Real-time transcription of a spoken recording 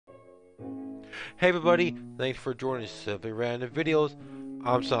Hey everybody, thanks for joining Simply Random Videos.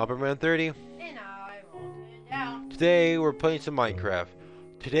 I'm stomperman30. And I rolled it down. Today we're playing some Minecraft.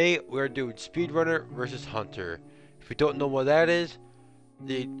 Today we're doing Speedrunner versus Hunter. If you don't know what that is,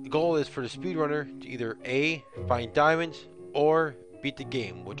 the goal is for the Speedrunner to either A, find diamonds, or beat the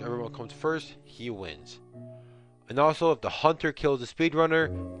game. Whichever one comes first, he wins. And also, if the Hunter kills the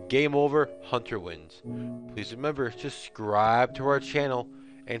Speedrunner, game over, Hunter wins. Please remember to subscribe to our channel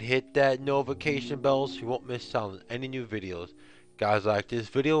and hit that notification bell so you won't miss out on any new videos. Guys, like this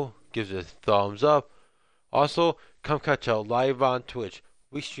video, give it a thumbs up. Also, come catch us live on Twitch.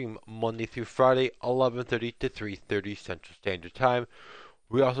 We stream Monday through Friday, 11:30 to 3:30 Central Standard Time.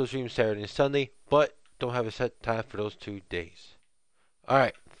 We also stream Saturday and Sunday, but don't have a set time for those 2 days.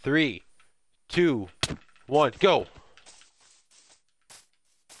 Alright, 3, 2, 1, go!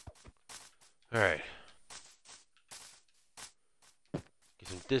 Alright. Get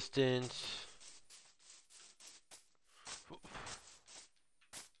some distance.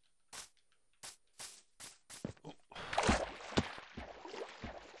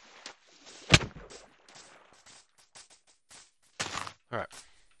 Alright.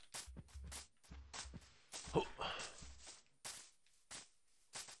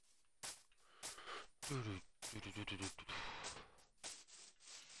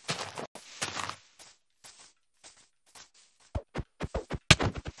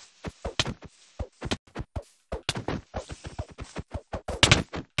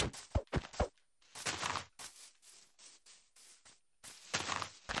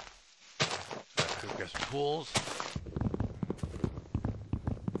 Got some tools.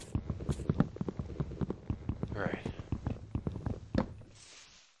 Alright.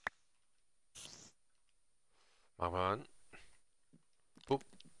 Come on. Boop.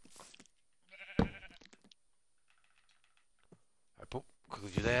 Alright, boop.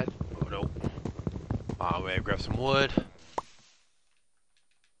 Quickly do that. Oh no. I'm gonna grab some wood.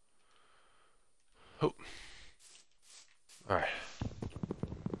 Hoop. Alright.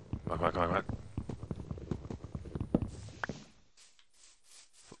 Come on, come on, come on.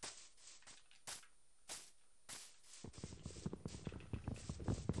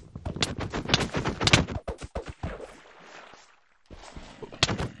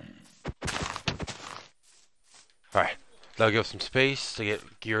 Alright, that'll give us some space to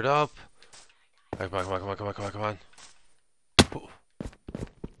get geared up. Come on, come on, come on, come on, come on, come on.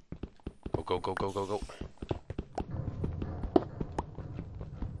 Go, go, go, go, go, go.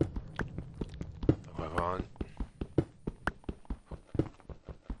 Come on.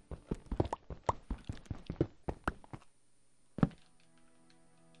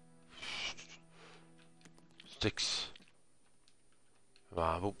 Sticks. Come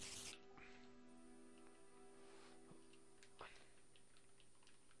on, boop.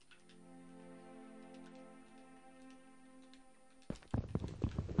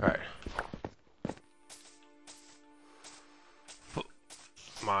 Alright.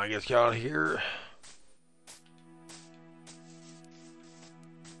 Come on, let's get out of here.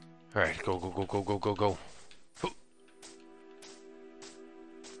 Alright, go, go, go, go, go, go, go.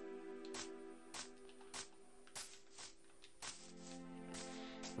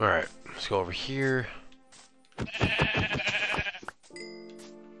 Alright, let's go over here.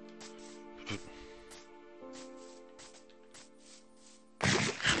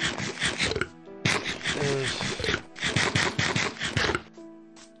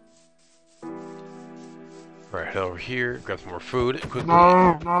 Right, head over here, grab some more food quickly.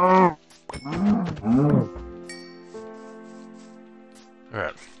 Alright.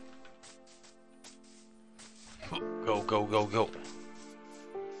 Go, go, go, go.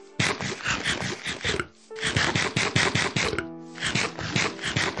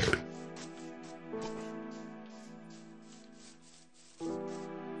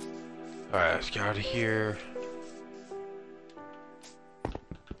 Alright, let's get out of here.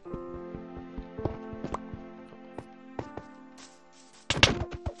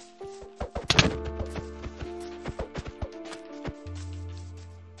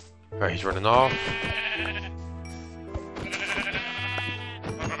 Alright, he's running off.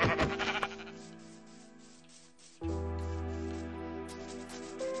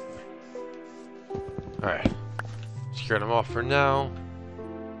 Alright, scared him off for now.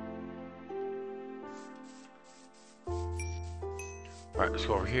 Alright, let's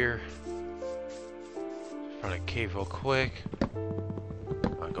go over here. Find a cave real quick.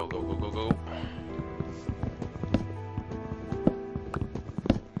 Go, go, go, go, go.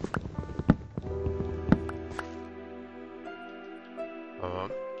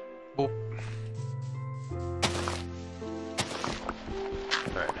 Boop.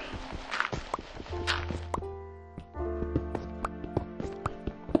 Alright.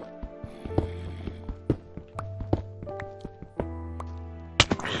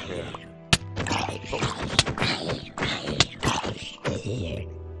 Heal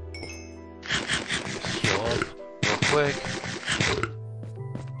up real quick.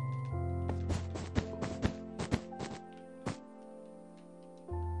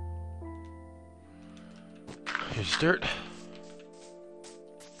 Here's dirt.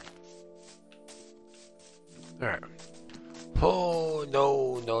 Alright. Oh,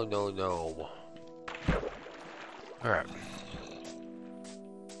 no, no, no, no. Alright.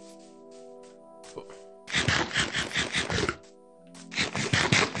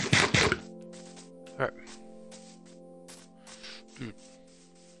 Alright.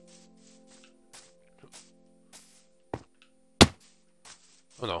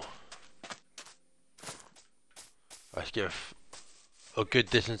 Oh no. Let's get a good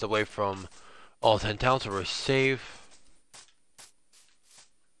distance away from all 10 towns so we're safe.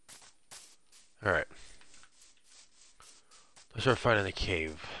 Alright. Let's start finding a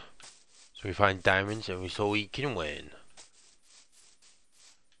cave. So we find diamonds and so we can win.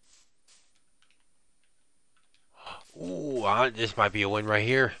 Ooh, this might be a win right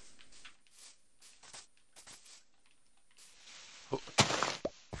here. Oh.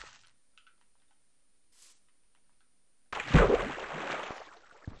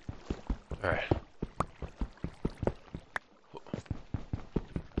 Alright.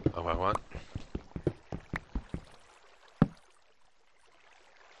 Oh, I want.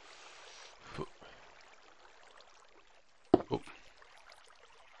 Oh.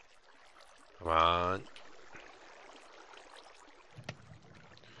 Come on.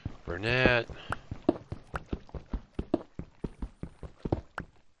 Burnett.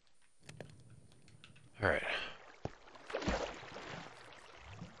 Alright.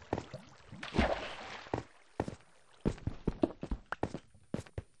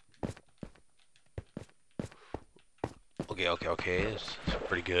 Okay. This is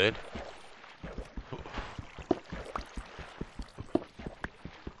pretty good.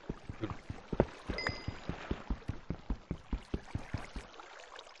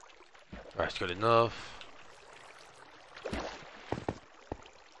 That's good enough.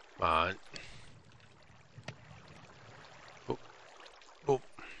 Come on. Oh. Oh.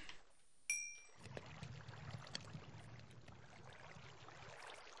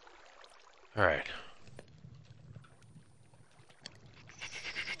 Alright.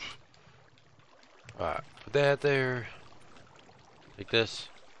 Alright, put that there. Take this.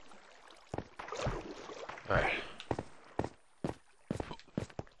 Alright.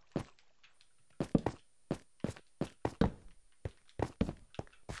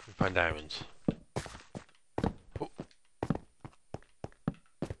 Find diamonds.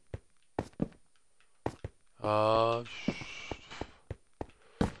 Oh.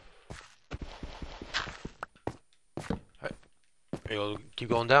 Alright. You'll keep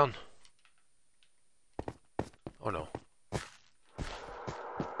going down. Oh no.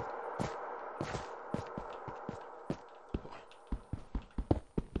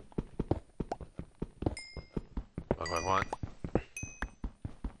 Come on.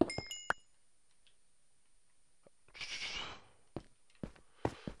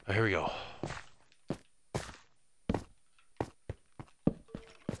 Oh, here we go.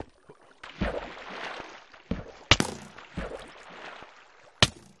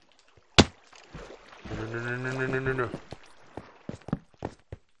 No.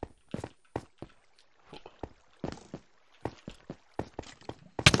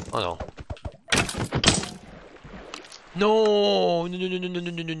 Oh no.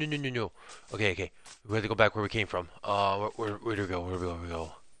 No. Okay. We have to go back where we came from. Where did we go? Where did we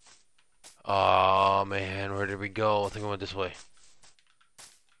go? Oh man, where did we go? I think I went this way.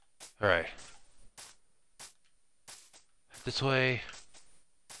 Alright. This way.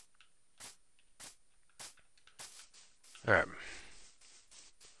 Alright.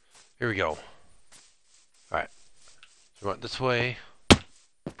 Here we go. Alright. So we went this way.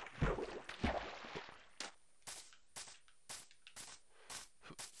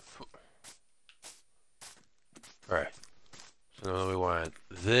 Alright. So now we want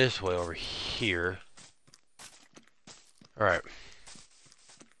this way over here. Alright.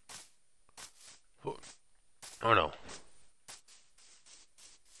 Oh no.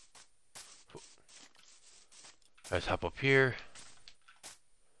 Let's hop up here.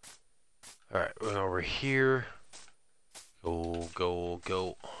 Alright, we're over here.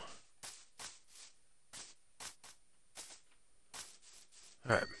 Go.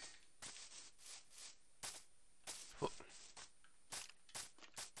 Alright.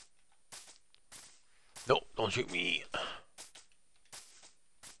 No, don't shoot me.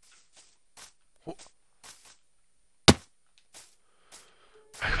 Come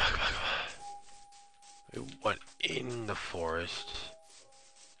on. We went in the forest.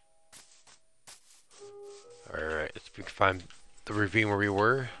 Alright, let's find the ravine where we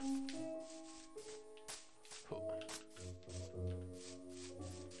were.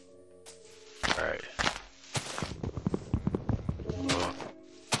 Alright.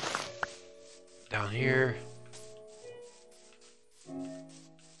 Down here.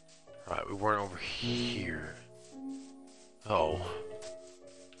 Alright, we weren't over here. Oh.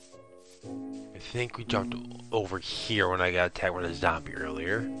 I think we jumped over here when I got attacked with a zombie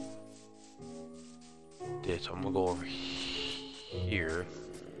earlier. So I'm gonna go over here.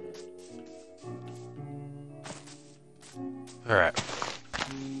 Alright.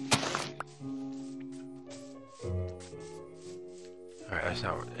 Alright, that's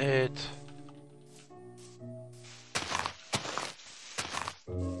not it.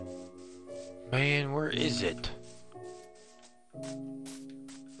 Man, where is it?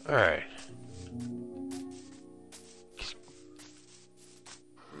 Alright.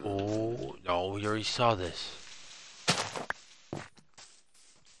 Oh, no, we already saw this.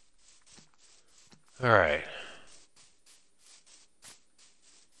 Alright.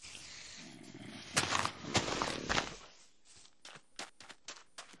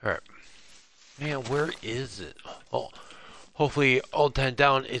 Alright. Man, where is it? Oh, hopefully Old 10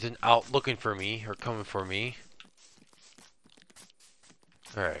 Down isn't out looking for me or coming for me.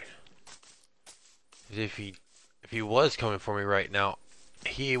 Alright. If he was coming for me right now,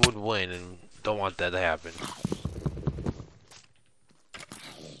 he would win, and don't want that to happen.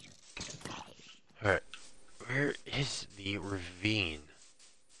 Alright. Where is the ravine?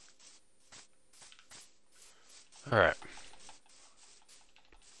 Alright.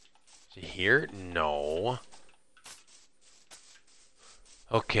 Is it here? No.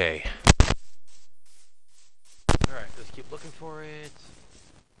 Okay. Alright, let's keep looking for it.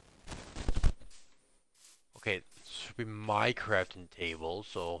 Okay, this should be my crafting table,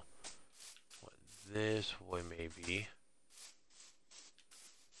 so this way maybe.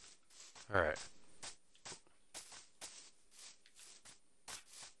 Alright.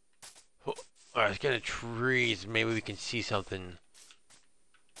 Oh, alright, let's get a trees. Maybe we can see something.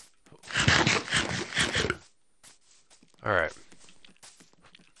 Alright.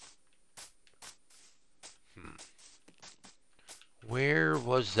 Where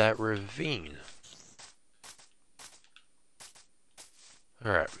was that ravine?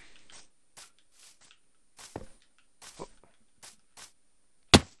 Alright.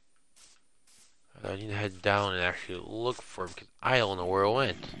 I need to head down and actually look for it because I don't know where it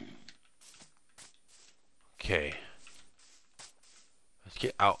went. Okay. Let's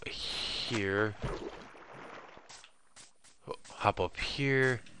get out here. Hop up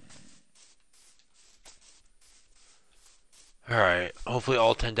here. Alright. Hopefully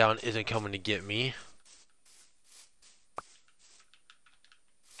all 10 down isn't coming to get me.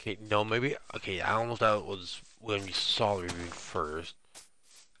 Okay, no, maybe. Okay, I don't know if that was when we saw the review first.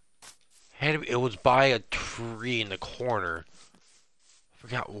 It was by a tree in the corner. I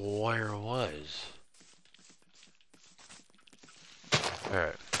forgot where it was.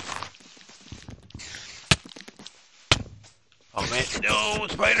 Alright. Oh man, no,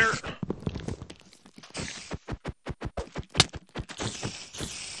 spider!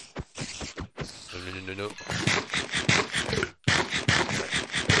 No.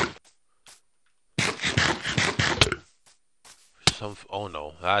 Oh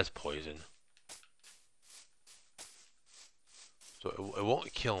no, that's poison. So it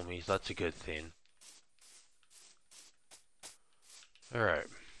won't kill me, so that's a good thing. Alright.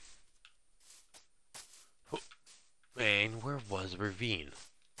 Oh, man, where was the ravine?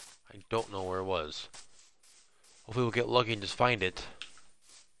 I don't know where it was. Hopefully we'll get lucky and just find it.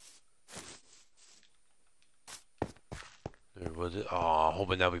 There was it. Oh,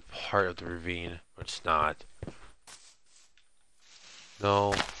 hoping that'll be part of the ravine, but it's not.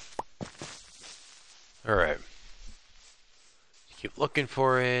 No. Alright. Keep looking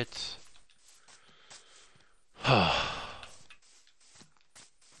for it. Alright.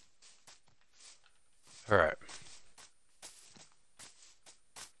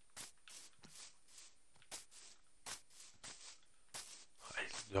 I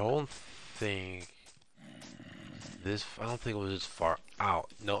don't think it was this far out.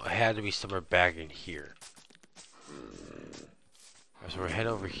 No, it had to be somewhere back in here. So we're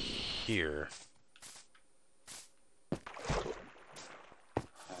heading over here.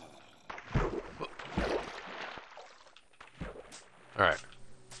 Alright.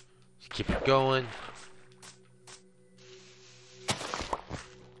 Let's keep it going.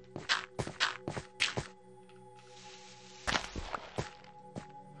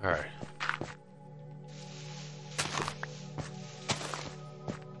 Alright.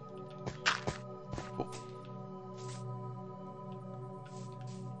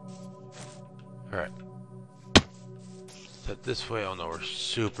 Alright. Set this way. Oh no, we're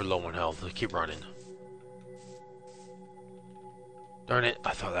super low on health. Let's keep running. Darn it,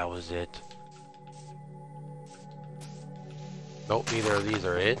 I thought that was it. Nope, neither of these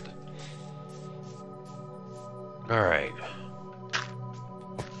are it. Alright.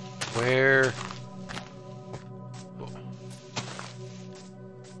 Where?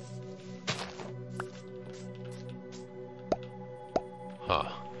 Huh.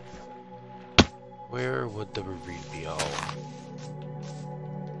 Where would the ravine be? Oh.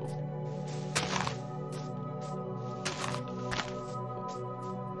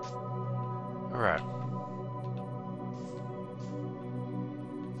 Alright.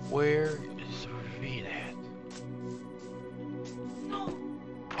 Where is the ravine at? No.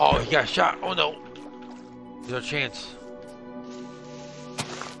 Oh, he got shot. Oh no. There's a chance.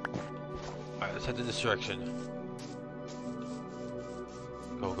 Alright, let's head in this direction.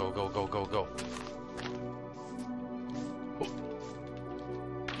 Go, go, go, go, go, go. Oh.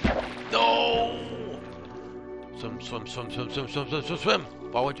 No! Swim, swim, swim, swim, swim, swim, swim, swim, swim!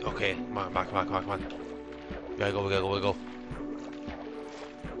 Why would you? Okay, come on, come on, come on, come on, come on. We gotta go, we gotta go, we gotta go.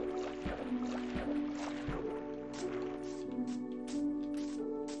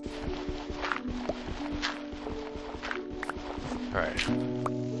 Alright.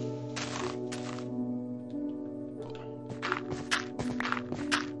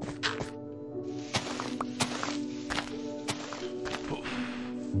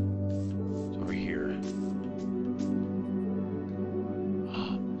 It's over here.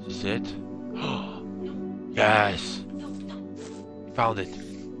 Is this it? Yes! No, no. Found it.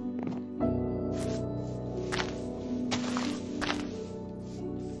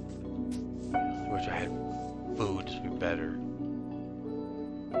 I wish I had food to be better.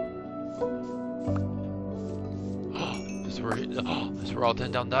 This is where all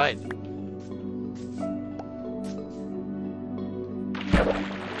 10 down died.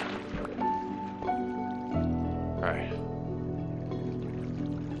 Alright.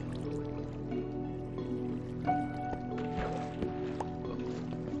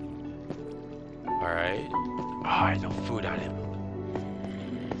 Alright. Oh, I had no food on him.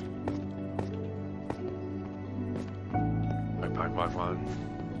 Come on, come on.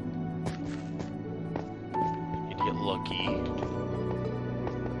 Need to get lucky.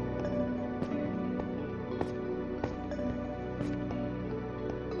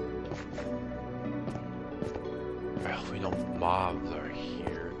 Well, we know mobs are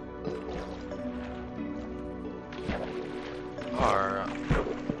here. Are I'm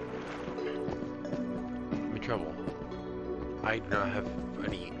in trouble. I do not have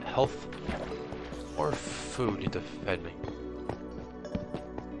any health or food to defend me.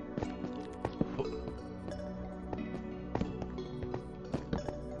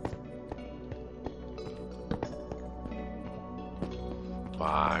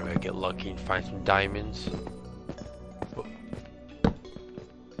 I'm gonna get lucky and find some diamonds. Oh.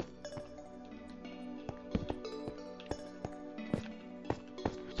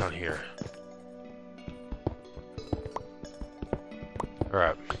 It's down here.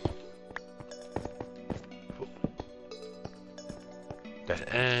 Alright. Oh. Dead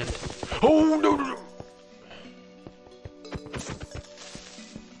end. Oh no no no!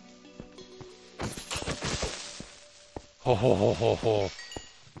 Ho ho ho ho ho.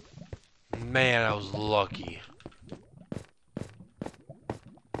 Man, I was lucky.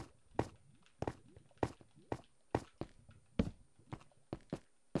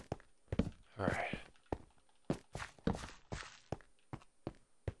 Alright.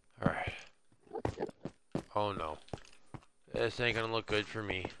 Alright. Oh no. This ain't gonna look good for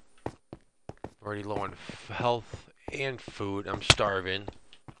me. I'm already low on health and food. I'm starving.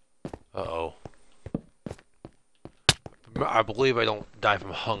 Uh-oh. I believe I don't die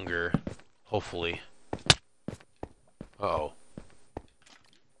from hunger. Hopefully. Uh-oh.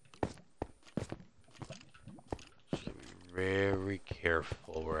 Just gotta be very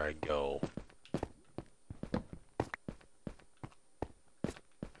careful where I go.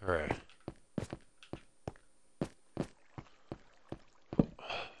 Alright.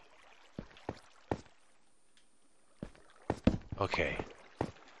 Okay.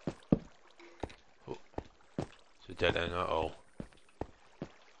 Oh. It's a dead end. Uh-oh.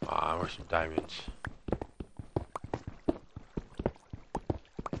 Ah, where's some diamonds?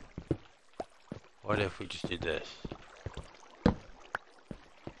 What if we just did this?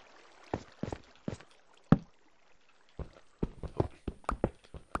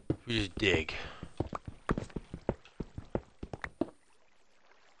 We just dig.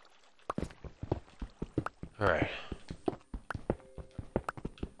 Alright.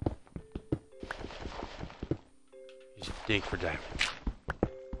 dig for diamonds.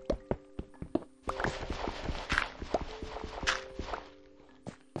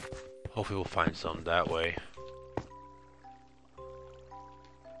 Hopefully we'll find some that way.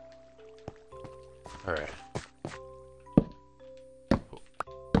 Alright.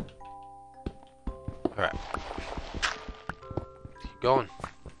 Alright. Keep going.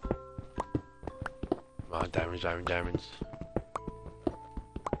 Come on, diamonds, diamonds.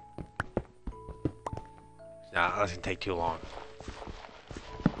 Nah, that's gonna take too long.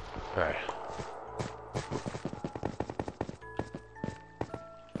 Alright.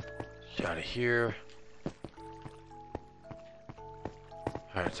 Get out of here.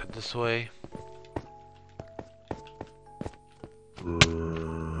 Alright, let's head this way.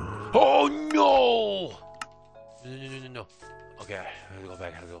 Oh no! No. Okay, I have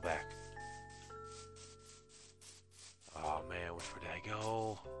to go back. Oh man, which way did I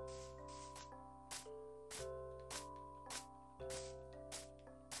go?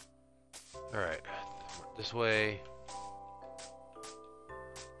 Alright, this way.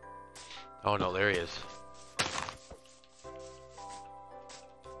 Oh no, there he is.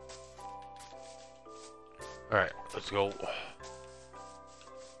 Alright, let's go.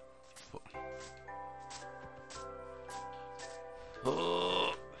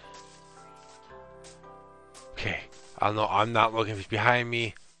 Okay, I don't know, I'm not looking if he's behind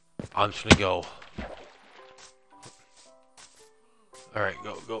me. I'm just gonna go. Alright,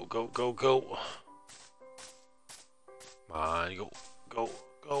 go. Come on,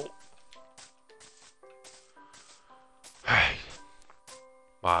 go. Alright.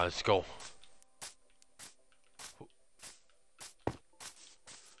 Come on, let's go.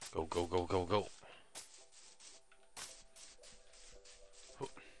 Go.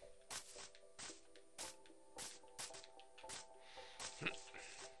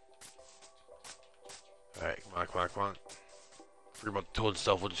 Alright, come on. Forget about the tool and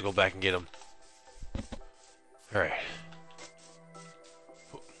stuff, we'll just go back and get him. Alright.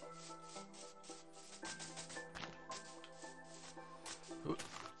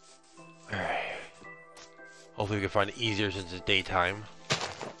 Alright. Hopefully we can find it easier since it's daytime.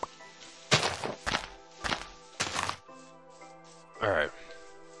 Alright.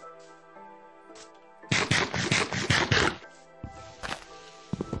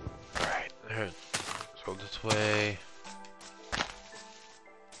 Alright, let's go this way.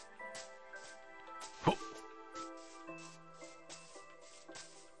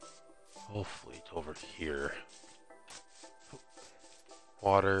 Hopefully it's over here.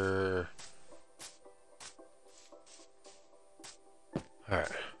 Water. Alright.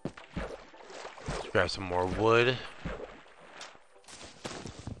 Let's grab some more wood.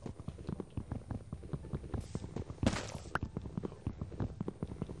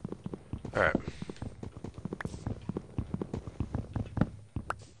 Alright.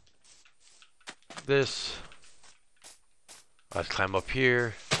 This. Let's climb up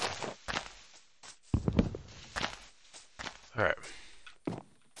here. Alright.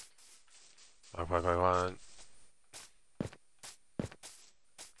 Come on.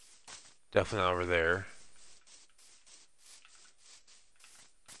 Definitely not over there.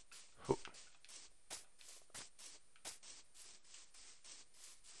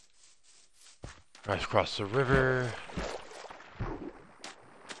 Right across the river.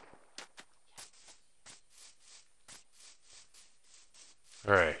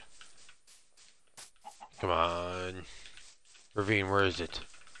 Alright. Come on. Ravine, where is it?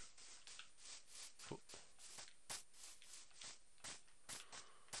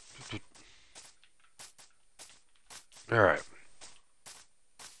 Alright.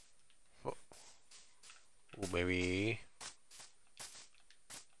 Oh, maybe.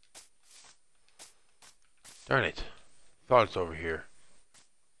 Darn it. Thought it's over here.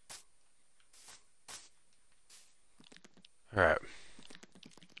 Alright.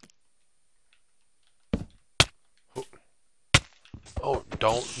 Oh,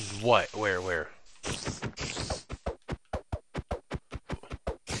 don't. What? Where?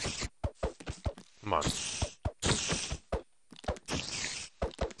 Come on.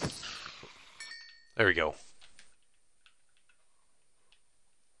 There we go.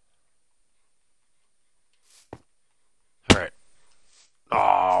 Alright.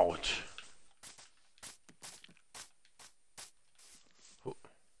 Ouch.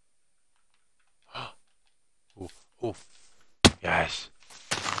 Ooh. Yes.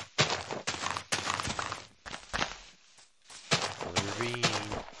 Ravine.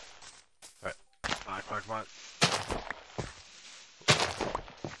 Alright. Come on.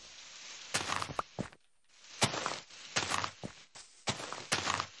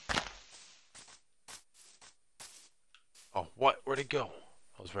 Oh, what? Where'd it go?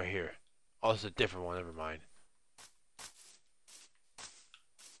 Oh, it's right here. Oh, this is a different one. Never mind.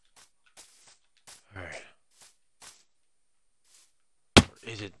 Alright. Or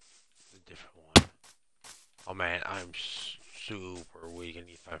is it a different one? Oh man, I'm super weak. I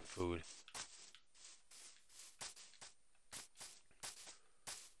need to find food.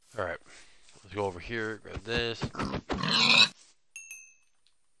 Alright. Let's go over here, grab this.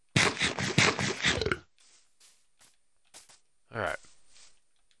 Alright.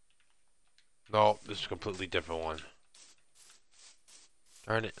 No, this is a completely different one.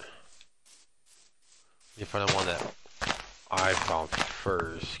 Darn it. Need to find the one that I found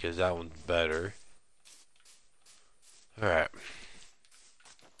first, because that one's better. Alright.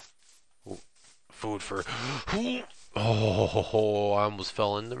 Food for... Oh, I almost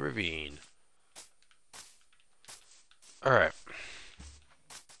fell in the ravine. Alright.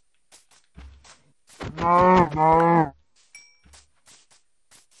 No, no.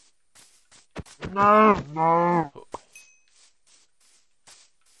 No, no.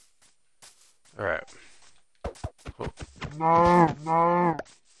 Alright. No, no.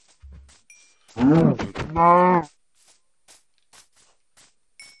 No.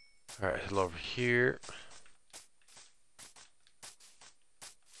 Alright, head over here.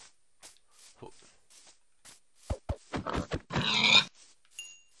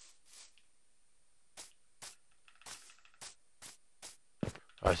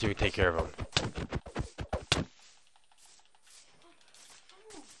 Alright, so we can take care of him.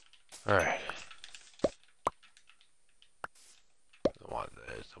 Alright. I want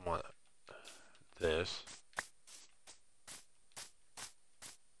this. I want this.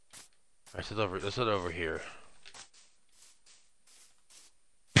 Alright, let's head over here.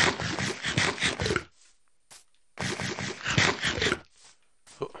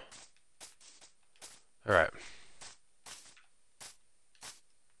 Alright.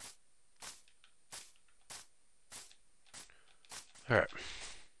 Alright.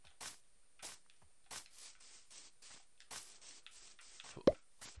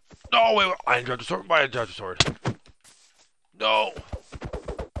 No, wait, I didn't drop the sword. Why did I drop the sword? No!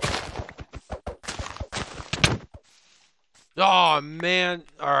 Oh, man.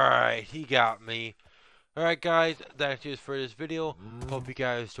 Alright, he got me. Alright, guys, that's it for this video. Hope you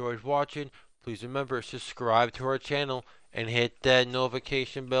guys enjoyed watching. Please remember, subscribe to our channel and hit that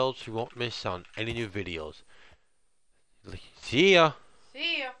notification bell so you won't miss on any new videos. See ya!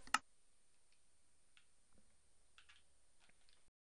 See ya.